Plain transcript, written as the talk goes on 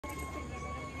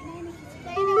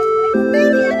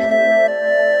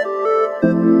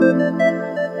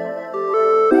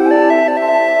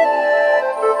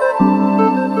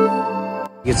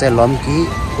यो चाहिँ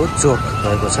लम्कीको चोक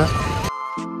रहेको छ।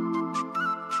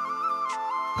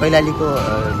 कैलालीको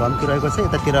लम्की रहेको छ।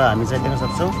 यतातिर हामी चाहिँ देख्न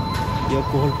सक्छौँ यो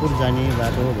कोहलपुर जाने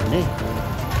बाटो हो भने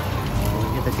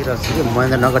यतातिर चाहिँ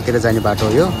महेन्द्रनगरतिर जाने बाटो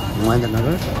हो यो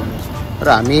महेन्द्रनगर। र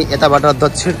हामी यताबाट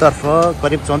दक्षिणतर्फ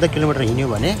करिब 14 किलोमिटर हिँड्यौँ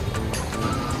भने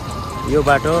यो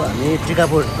बाटो हामी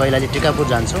टिकापुर कैलाली टिकापुर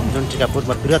जान्छौँ, जुन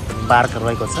टिकापुरमा बृहत पार्क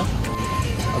रहेको छ।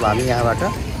 अब हामी यहाँबाट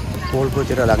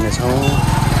कोहलपुरतिर लाग्नेछौँ।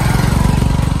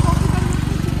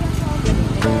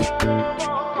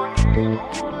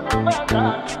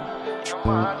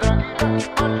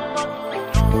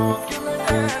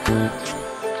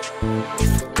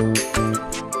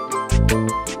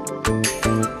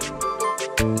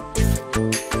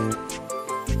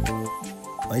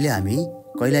 अहिले हामी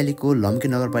कैलालीको लम्की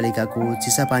नगरपालिकाको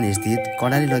चिसापानी स्थित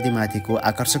कर्णाली नदीमाथिको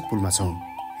आकर्षक पुलमा छौँ।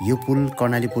 यो पुल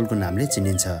कर्णाली पुलको नामले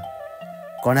चिनिन्छ।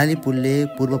 कर्णाली पुलले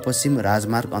पूर्व पश्चिम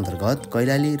राजमार्ग अन्तर्गत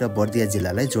कैलाली र बर्दिया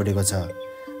जिल्लालाई जोडेको छ,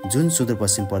 जुन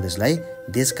सुदूरपश्चिम प्रदेशलाई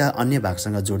देशका अन्य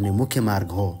भागसँग जोड्ने मुख्य मार्ग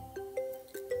हो।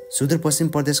 सुदूरपश्चिम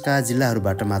प्रदेशका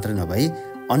जिल्लाहरूबाट मात्र नभई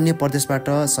अन्य प्रदेशबाट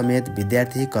समेत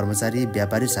विद्यार्थी, कर्मचारी,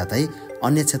 व्यापारी साथै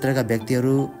अन्य क्षेत्रका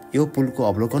व्यक्तिहरू यो पुलको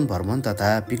अवलोकन, भ्रमण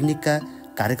तथा पिकनिकका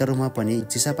कार्यक्रममा पनि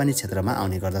चिसापानी क्षेत्रमा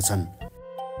आउने गर्दछन्।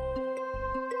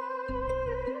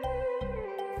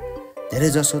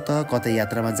 धेरैजसो त कतै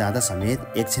यात्रामा जाँदा समेत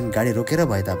एकछिन गाडी रोकेर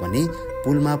भए तापनि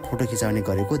पुलमा फोटो खिचाउने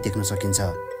गरेको देख्न सकिन्छ।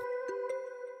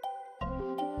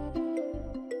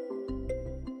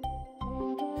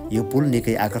 यो पुल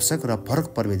निकै आकर्षक र फरक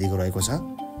प्रविधिको रहेको छ।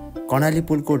 कर्णाली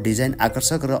पुलको डिजाइन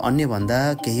आकर्षक र अन्यभन्दा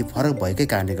केही फरक भएकै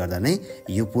कारणले गर्दा नै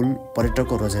यो पुल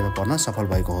पर्यटकको रोजाइमा पर्न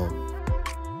सफल भएको हो।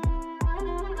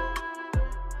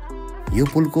 यो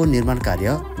पुलको निर्माण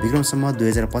कार्य विक्रमसम्म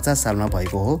 2050 सालमा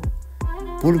भएको हो।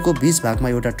 पुलको बीच भागमा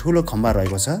एउटा ठूलो खम्बा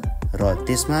रहेको छ र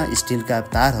त्यसमा स्टिलका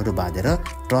तारहरू बाँधेर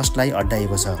ट्रसलाई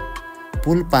अड्डाइएको छ।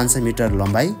 पुल 500 मिटर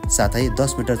लम्बाइ साथै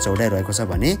 10 मिटर चौडाइ रहेको छ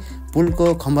भने पुलको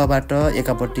खम्बाबाट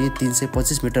एकापट्टि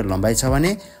 325 मिटर लम्बाइ छ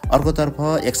भने अर्कोतर्फ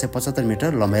 175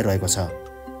 मिटर लम्बाइ रहेको छ।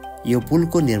 यो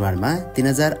पुलको निर्माणमा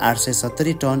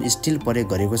 3870 टन स्टिल प्रयोग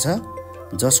गरिएको छ,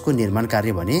 जसको निर्माण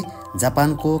कार्य भने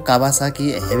जापानको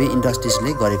कावासाकी हेभी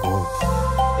इन्डस्ट्रिजले गरेको हो।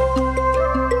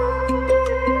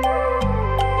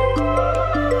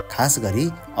 खास गरी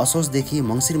असोजदेखि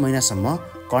मङ्सिर महिनासम्म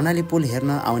कर्णाली पुल हेर्न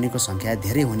आउनेको सङ्ख्या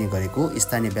धेरै हुने गरेको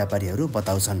स्थानीय व्यापारीहरू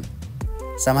बताउँछन्।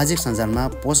 सामाजिक सञ्जालमा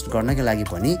पोस्ट गर्नका लागि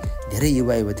पनि धेरै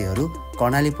युवा युवतीहरू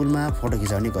कर्णाली पुलमा फोटो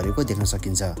खिचाउने गरेको देख्न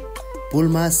सकिन्छ।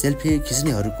 पुलमा सेल्फी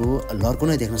खिच्नेहरूको लर्को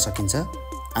नै देख्न सकिन्छ।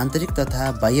 आन्तरिक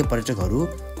तथा बाह्य पर्यटकहरू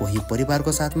कोही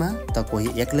परिवारको साथमा त कोही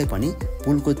एक्लै पनि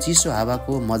पुलको चिसो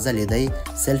हावाको मजा लिँदै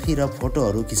सेल्फी र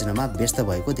फोटोहरू खिच्नमा व्यस्त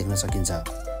भएको देख्न सकिन्छ।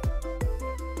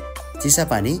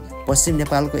 चिसापानी पश्चिम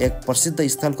नेपालको एक प्रसिद्ध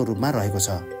स्थलको रूपमा रहेको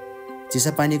छ।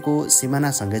 चिसापानीको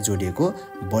सिमानासँगै जोडिएको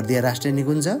बर्दिया राष्ट्रिय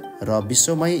निकुञ्ज र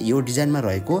विश्वमै यो डिजाइनमा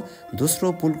रहेको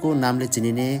दोस्रो पुलको नामले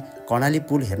चिनिने कर्णाली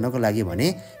पुल हेर्नको लागि भने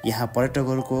यहाँ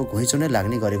पर्यटकहरूको घुइँचो नै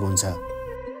लाग्ने गरेको हुन्छ।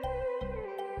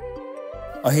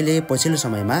 अहिले पछिल्लो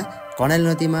समयमा कर्णाली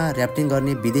नदीमा र्याफ्टिङ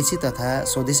गर्ने विदेशी तथा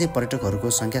स्वदेशी पर्यटकहरूको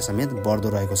सङ्ख्या समेत बढ्दो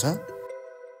रहेको छ।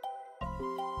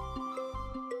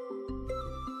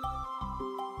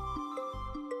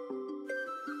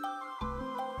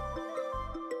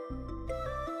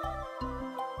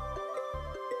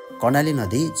 कर्णाली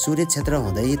नदी चुरे क्षेत्र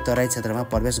हुँदै तराई क्षेत्रमा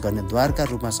प्रवेश गर्ने द्वारका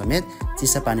रूपमा समेत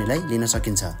चिसापानीलाई लिन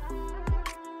सकिन्छ।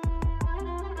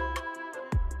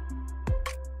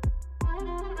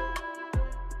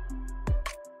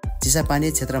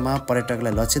 चिसापानी क्षेत्रमा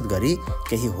पर्यटकलाई लक्षित गरी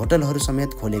केही होटलहरू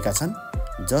समेत खोलेका छन्,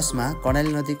 जसमा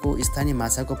कर्णाली नदीको स्थानीय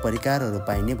माछाको परिकारहरू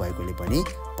पाइने भएकोले पनि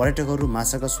पर्यटकहरू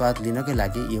माछाको स्वाद लिनकै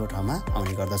लागि यो ठाउँमा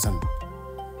आउने गर्दछन्।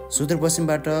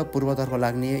 सुदूरपश्चिमबाट पूर्वतर्फ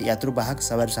लाग्ने यात्रुवाहक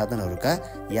सवारी साधनहरूका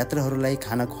यात्रुहरूलाई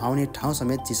खाना खुवाउने ठाउँ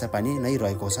समेत चिसापानी नै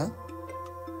रहेको छ।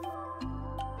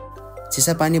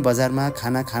 चिसापानी बजारमा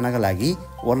खाना खानका लागि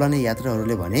ओर्लने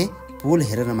यात्रुहरूले भने पुल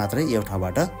हेरेर मात्रै यो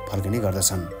ठाउँबाट फर्किने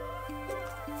गर्दछन्।